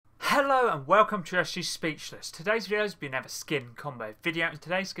Hello and welcome to She's Speechless. Today's video has been another skin combo video, and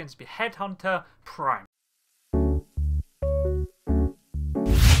today's skin is to be Headhunter Prime.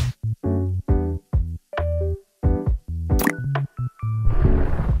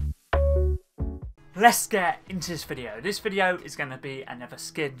 Let's get into this video. This video is going to be another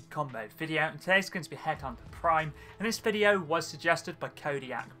skin combo video, and today's going to be Headhunter Prime, and this video was suggested by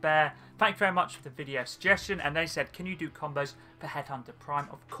Kodiak Bear. Thank you very much for the video suggestion, and they said, can you do combos for Headhunter Prime?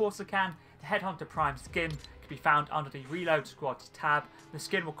 Of course I can. The Headhunter Prime skin can be found under the Reload Squad tab. The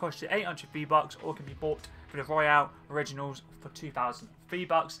skin will cost you 800 V-Bucks or can be bought for the Royale Originals for 2,000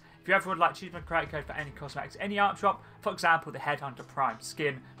 V-Bucks. If you ever would like to use my credit code for any cosmetics, any art shop, for example the Headhunter Prime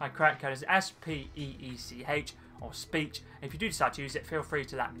skin, my credit code is SPEECH or Speech. If you do decide to use it, feel free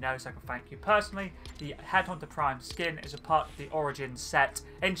to let me know so I can thank you personally. The Headhunter Prime skin is a part of the Origins set,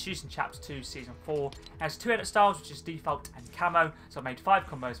 introduced in Chapter 2, Season 4. It has two edit styles, which is default and camo, so I made 5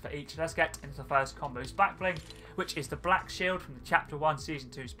 combos for each. Let's get into the first combo's backbling, which is the Black Shield from the Chapter 1,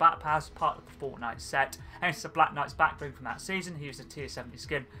 Season 2's Battle Pass, part of the Fortnite set. And it's the Black Knight's backbling from that season. He used a tier 70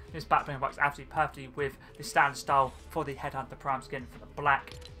 skin. This backbling works absolutely perfectly with the standard style for the Headhunter Prime skin for the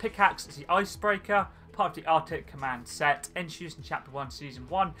black. Pickaxe is the Icebreaker, part of the Arctic Command set, introduced in Chapter 1, Season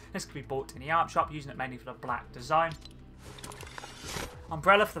 1. This can be bought in the art shop, using it mainly for the black design.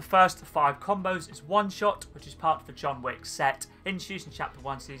 Umbrella for the first 5 combos is One Shot, which is part of the John Wick set, introduced in Chapter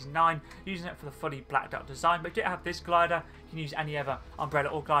 1, Season 9, using it for the fully blacked out design. But if you don't have this glider, you can use any other umbrella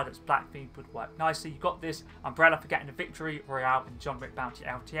or glider that's black themed, would work nicely. You've got this umbrella for getting the Victory Royale in John Wick Bounty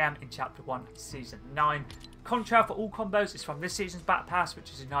LTM in Chapter 1, Season 9. Contrail for all combos is from this season's Battle Pass,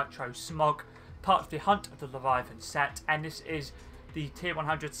 which is a Nitro Smog, part of the Hunt of the Leviathan set, and this is the Tier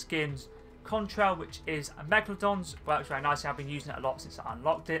 100 skins Contrail, which is a Megalodon's. Works very nicely. I've been using it a lot since I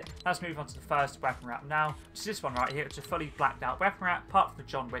unlocked it. Let's move on to the first weapon wrap now, which is this one right here. It's a fully blacked out weapon wrap, part of the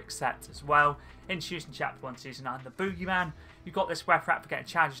John Wick set as well, introduced in Chapter 1, Season 9, the Boogeyman. You've got this weapon wrap for getting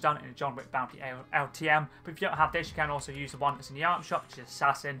challenges done in the John Wick Bounty LTM, but if you don't have this, you can also use the one that's in the art shop, which is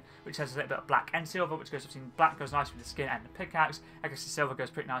Assassin, which has a little bit of black and silver, which goes, obviously, black goes nicely with the skin and the pickaxe. I guess the silver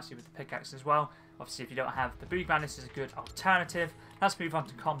goes pretty nicely with the pickaxe as well. Obviously, if you don't have the Boogeyman, this is a good alternative. Let's move on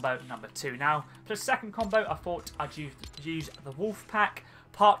to combo number 2 now. For the second combo, I thought I'd use the Wolf Pack,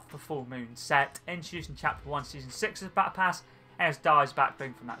 part of the Full Moon set, introduced in Chapter 1, Season 6's Battle Pass, and it's Dye's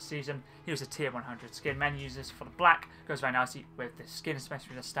backbling from that season. He was a Tier 100 skin. Men use this for the black, goes very nicely with the skin,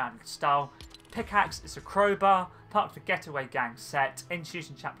 especially with the standard style. Pickaxe is a crowbar, part of the Getaway Gang set, introduced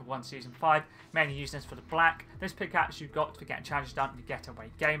in Chapter 1, Season 5. Mainly using this for the black. This pickaxe you've got for getting challenges done in the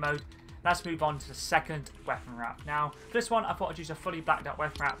Getaway game mode. Let's move on to the second weapon wrap now. For this one, I thought I'd use a fully blacked out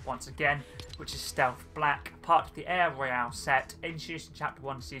weapon wrap once again, which is Stealth Black, part of the Air Royale set, introduced in Chapter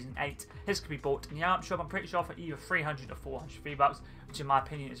 1, Season 8. This can be bought in the art shop, I'm pretty sure, for either 300 or 400 V-Bucks, which in my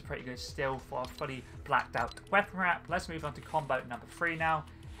opinion is a pretty good steal for a fully blacked out weapon wrap. Let's move on to combo number 3 now.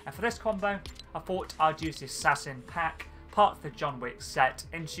 And for this combo, I thought I'd use the Assassin Pack, part of the John Wick set,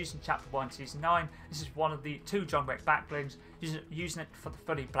 introduced in Chapter 1, Season 9. This is one of the 2 John Wick backblings, using it for the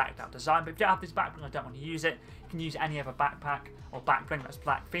fully blacked out design. But if you don't have this backbling, I don't want to use it. You can use any other backpack or backbling that's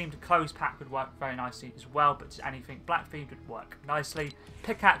black themed. A closed pack would work very nicely as well, but just anything black themed would work nicely.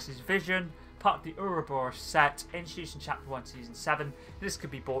 Pickaxe is Vision, part of the Ouroboros set, introduced in Chapter 1, Season 7. This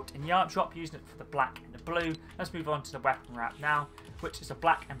could be bought in the art shop, using it for the black and the blue. Let's move on to the weapon wrap now, which is a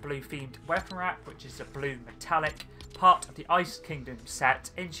black and blue themed weapon wrap, which is a blue metallic, part of the Ice Kingdom set,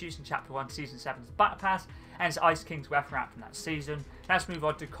 introduced in Chapter 1, Season 7's Battle Pass, and it's Ice King's weapon wrap from that season. Let's move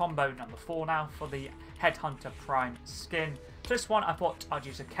on to combo number 4 now for the Headhunter Prime skin. For this one, I thought I'd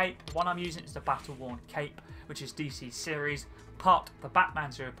use a cape. The one I'm using is the Battle Worn Cape, which is DC series, part of the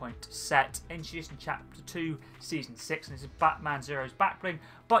Batman 0 Point set, introduced in Chapter 2, Season 6, and this is Batman Zero's backbling,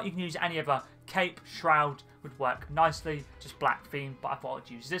 but you can use any other cape. Shroud would work nicely, just black theme, but I thought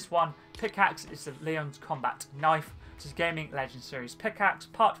I'd use this one. Pickaxe is the Leon's Combat Knife, which is Gaming Legend Series pickaxe,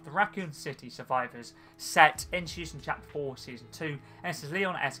 part of the Raccoon City Survivors set, introduced in Chapter 4, Season 2, and this is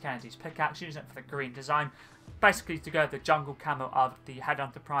Leon S. Kennedy's pickaxe, using it for the green design, basically to go with the jungle camo of the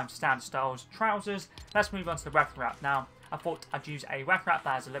Headhunter Prime standard styles trousers. Let's move on to the weapon wrap now. I thought I'd use a weapon wrap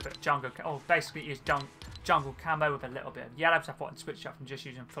that has a little bit of jungle, or basically is jungle camo with a little bit of yellow, so I thought I'd switch up from just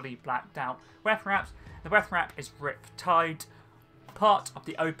using fully blacked out weapon wraps. The weapon wrap is Riptide, part of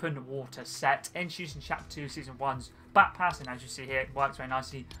the Open Water set, introduced in Chapter 2, Season 1's Battle Pass, and as you see here, it works very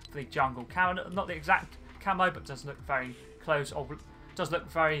nicely for the jungle camo. Not the exact camo, but does look very close, or does look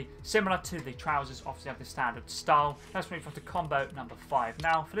very similar to the trousers, obviously of the standard style. Let's move on to combo number 5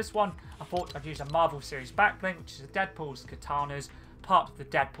 now. For this one, I thought I'd use a Marvel Series backbling, which is a Deadpool's Katanas, part of the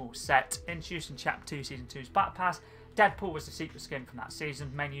Deadpool set, introduced in Chapter 2, Season 2's Battle Pass, Deadpool was the secret skin from that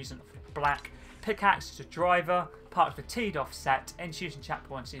season, mainly using it for black. Pickaxe is a driver, part of the Teed Off set, introduced in Chapter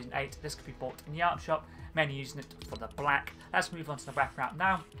 1, Season 8. This could be bought in the art shop, mainly using it for the black. Let's move on to the weapon wrap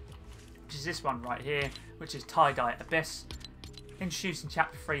now, which is this one right here, which is Tie-Dye Abyss. Introduced in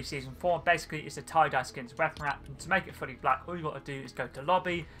Chapter 3, Season 4. Basically, it's a tie-dye skins weapon wrap, and to make it fully black, all you got to do is go to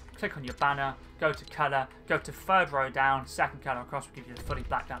Lobby, click on your banner, go to Colour, go to third row down, second colour across will give you the fully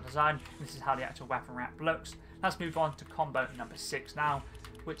blacked out design. And this is how the actual weapon wrap looks. Let's move on to combo number 6 now,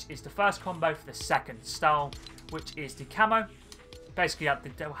 which is the first combo for the second style, which is the camo. Basically,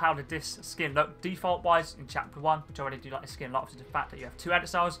 how did this skin look default-wise in Chapter 1, which I already do like the skin a lot, for the fact that you have 2 edit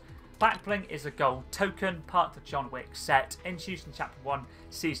styles. Backbling is a gold token, part of the John Wick set, introduced in Chapter 1,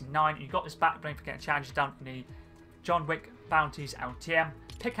 Season 9. You got this backbling for getting challenges done in the John Wick Bounties LTM.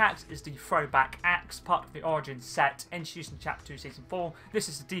 Pickaxe is the throwback axe, part of the Origins set, introduced in Chapter 2, Season 4. This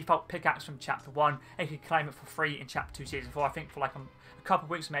is the default pickaxe from Chapter 1, and you can claim it for free in Chapter 2, Season 4. I think for like a couple of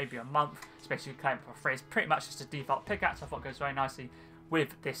weeks, maybe a month, especially you claim it for free. It's pretty much just a default pickaxe. I thought it goes very nicely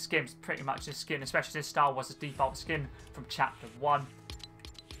with this skin. It's pretty much this skin, especially this style, was a default skin from Chapter 1.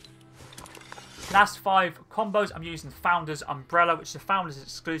 Last 5 combos, I'm using the Founders Umbrella, which is the Founders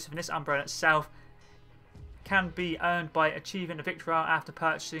exclusive, and this umbrella itself can be earned by achieving a victory after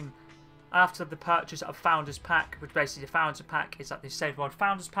the purchase of Founders Pack, which basically the Founders Pack is like the Save World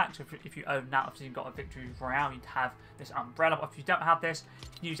Founders Pack. So if you own that, obviously you've got a Victory Royale, you'd have this umbrella. But if you don't have this,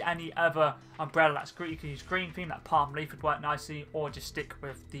 you can use any other umbrella that's green. You can use green theme, that palm leaf would work nicely, or just stick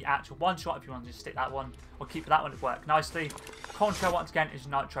with the actual one shot if you want to just stick that one, or keep that one, it work nicely. Contrail once again is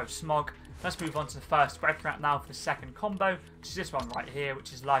Nitro Smog. Let's move on to the first weapon wrap now for the second combo, which is this one right here,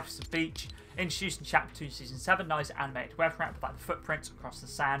 which is Life's a Beach. Introduced in Chapter 2, Season 7, nice animated weapon wrap with like the footprints across the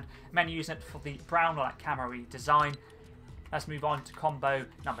sand. Many using it for the brown or like camo-y design. Let's move on to combo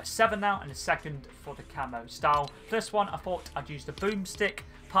number 7 now, and the second for the camo style. For this one, I thought I'd use the Boomstick,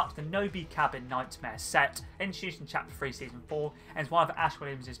 part of the Nobi Cabin Nightmare set, introduced in Chapter 3, Season 4, and it's one of Ash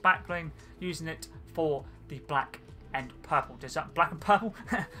Williams' backbling, using it for the black and purple design. Black and purple?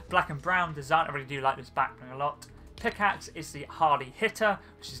 Black and brown design. I really do like this backbling a lot. Pickaxe is the Harley Hitter,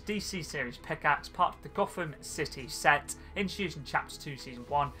 which is DC series pickaxe, part of the Gotham City set, introduced in Chapter 2, Season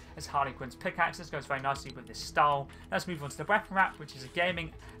 1 as Harley Quinn's pickaxe. This goes very nicely with this style. Let's move on to the weapon wrap, which is a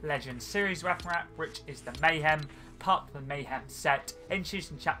Gaming Legends series weapon wrap, which is the Mayhem, part of the Mayhem set, introduced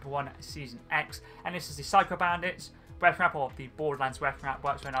in Chapter 1, Season X, and this is the Psycho Bandits weapon wrap, or the Borderlands weapon wrap.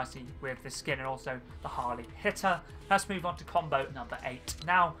 Works very nicely with the skin and also the Harley Hitter. Let's move on to combo number 8.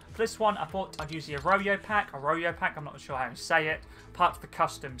 Now, for this one, I thought I'd use the Arroyo Pack, I'm not sure how to say it, part of the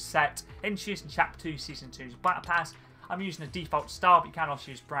custom set, introduced in Chapter 2, Season 2's Battle Pass. I'm using the default style, but you can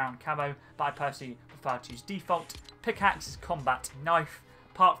also use brown camo, but I personally prefer to use default. Pickaxe is Combat Knife,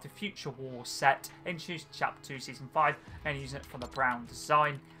 part of the Future War set, introduced in Chapter 2, Season 5, and using it for the brown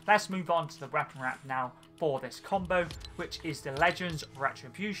design. Let's move on to the weapon wrap now for this combo, which is the Legends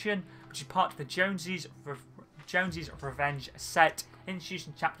Retribution, which is part of the Jonesy's Revenge set, introduced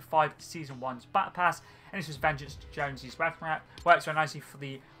in Chapter 5, Season 1's Battle Pass, and this was Vengeance Jonesy's weapon wrap. Works very nicely for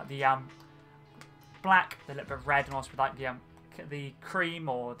the black, the little bit red, and also with like the cream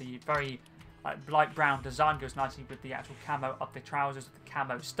or the very light brown design. Goes nicely with the actual camo of the trousers, of the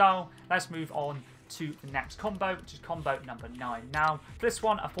camo style. Let's move on to the next combo, which is combo number 9. Now, for this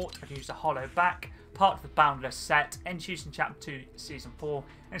one, I thought I'd use the Hollow Back, part of the Boundless set, introduced in Chapter 2, Season 4.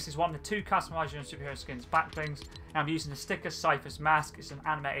 And this is one of the 2 customized superhero skins backblings. And I'm using the sticker Cypher's Mask. It's an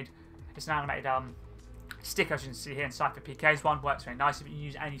animated sticker, as you can see here in Cypher PK's one. Works very nicely. You can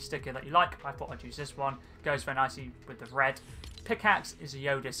use any sticker that you like. I thought I'd use this one. Goes very nicely with the red. Pickaxe is a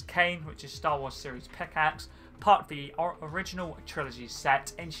Yoda's Cane, which is Star Wars series pickaxe, part of the original trilogy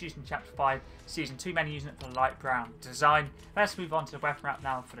set, introduced in Chapter 5, Season 2, many using it for the light brown design. Let's move on to the weapon wrap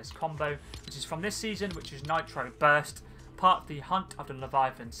now for this combo, which is from this season, which is Nitro Burst, part of the Hunt of the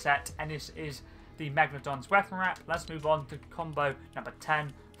Leviathan set, and this is the Megalodon's weapon wrap. Let's move on to combo number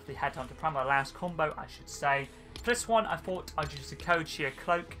 10 for the Headhunter Prime, the last combo, I should say. For this one, I thought I'd use the Code Sheer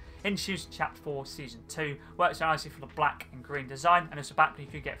Cloak, introduced in Chapter 4, Season 2. Works very nicely for the black and green design, and it's a backbling you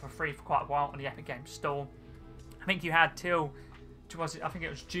could get for free for quite a while on the Epic Games Store. I think you had till, I think it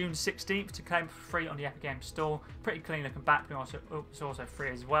was June 16th to claim for free on the Epic Games Store. Pretty clean looking backbling, it's also free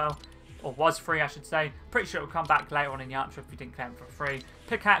as well. or was free I should say. Pretty sure it will come back later on in the upshot if you didn't claim it for free.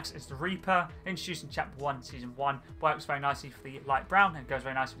 Pickaxe is the Reaper, introduced in Chapter 1, Season 1. Works very nicely for the light brown and goes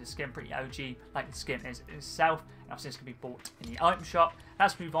very nicely with the skin, pretty OG like the skin is itself. And obviously this can be bought in the item shop.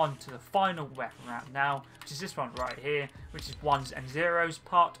 Let's move on to the final weapon round now, which is this one right here, which is 1s and 0s,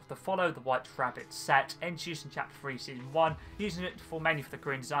 part of the Follow the White Rabbit set, introduced in Chapter 3, Season 1, using it for mainly for the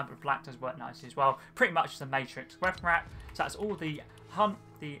green design, but black does work nicely as well. Pretty much the Matrix weapon wrap. So that's all the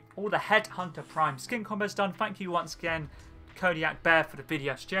Headhunter Prime skin combos done. Thank you once again, Kodiak Bear, for the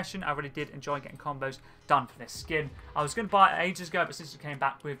video suggestion. I really did enjoy getting combos done for this skin. I was going to buy it ages ago, but since it came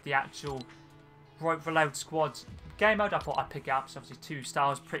back with the actual Reload Squads game mode, I thought I'd pick it up. So obviously 2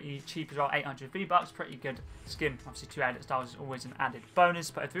 styles, pretty cheap as well, 800 V-Bucks, pretty good skin. Obviously 2 edit styles is always an added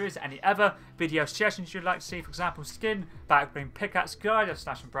bonus. But if there is any other video suggestions you'd like to see, for example skin, backbling, pickaxe, glider,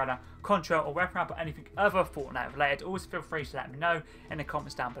 slash umbrella, contrail or weapon wrap, or anything other Fortnite related, always feel free to let me know in the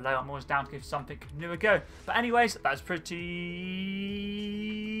comments down below. I'm always down to give something new a go. But anyways, that's pretty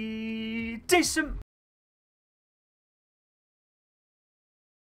decent.